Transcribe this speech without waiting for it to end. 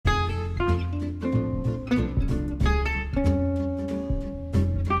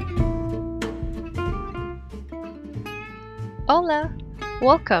Hola!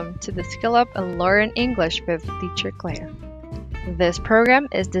 Welcome to the Skill Up and Learn English with Teacher Claire. This program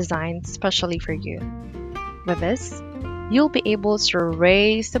is designed specially for you. With this, you'll be able to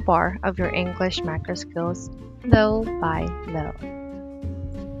raise the bar of your English macro skills little by little.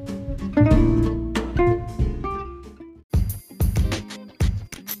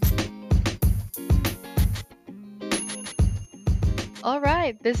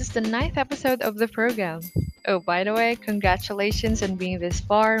 Alright, this is the ninth episode of the program. Oh, by the way, congratulations on being this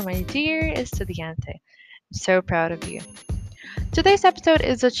far, my dear estudiante. I'm so proud of you. Today's episode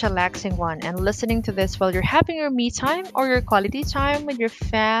is a chillaxing one, and listening to this while you're having your me time or your quality time with your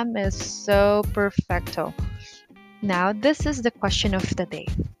fam is so perfecto. Now, this is the question of the day.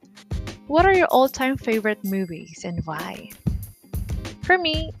 What are your all-time favorite movies and why? For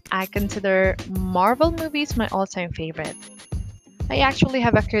me, I consider Marvel movies my all-time favorite. I actually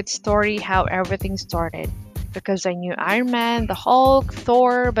have a good story how everything started. Because I knew Iron Man, the Hulk,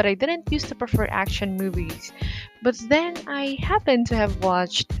 Thor, but I didn't used to prefer action movies. But then I happened to have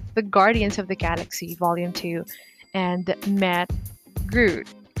watched The Guardians of the Galaxy Volume 2 and met Groot.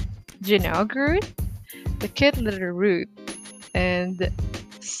 Do you know Groot? The cute little Root. And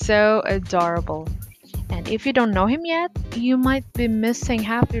so adorable. And if you don't know him yet, you might be missing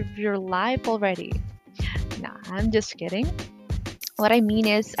half of your life already. Nah, I'm just kidding. What I mean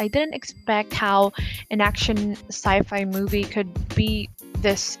is, I didn't expect how an action sci fi movie could be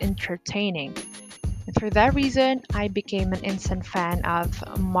this entertaining. And for that reason, I became an instant fan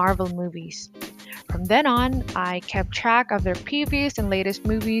of Marvel movies. From then on, I kept track of their previous and latest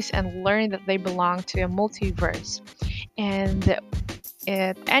movies and learned that they belong to a multiverse. And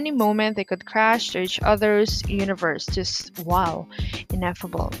at any moment, they could crash to each other's universe. Just wow,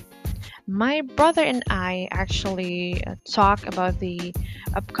 ineffable. My brother and I actually talk about the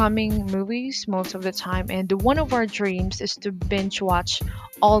upcoming movies most of the time, and one of our dreams is to binge watch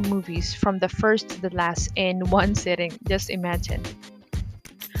all movies from the first to the last in one sitting. Just imagine.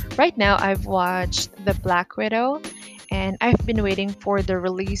 Right now, I've watched The Black Widow, and I've been waiting for the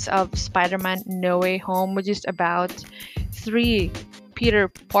release of Spider Man No Way Home, which is about three Peter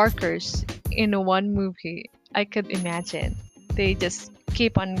Parkers in one movie. I could imagine. They just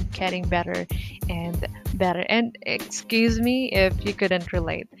keep on getting better and better. And excuse me if you couldn't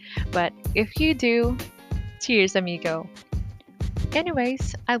relate, but if you do, cheers, amigo.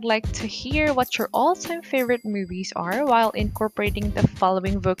 Anyways, I'd like to hear what your all time favorite movies are while incorporating the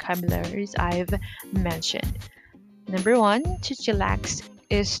following vocabularies I've mentioned. Number one, to chillax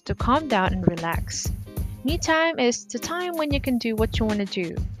is to calm down and relax. Me time is the time when you can do what you want to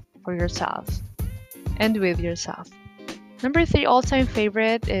do for yourself and with yourself. Number three, all time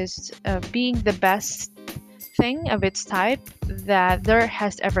favorite is being the best thing of its type that there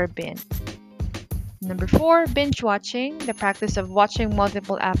has ever been. Number four, binge watching, the practice of watching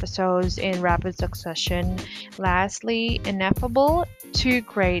multiple episodes in rapid succession. Lastly, ineffable, too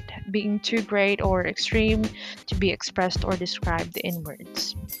great, being too great or extreme to be expressed or described in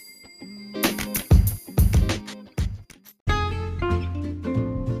words.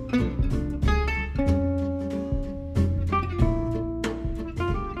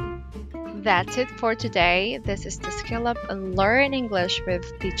 That's it for today. This is the Skill Up and Learn English with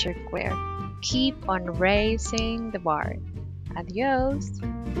Teacher Claire. Keep on raising the bar. Adios.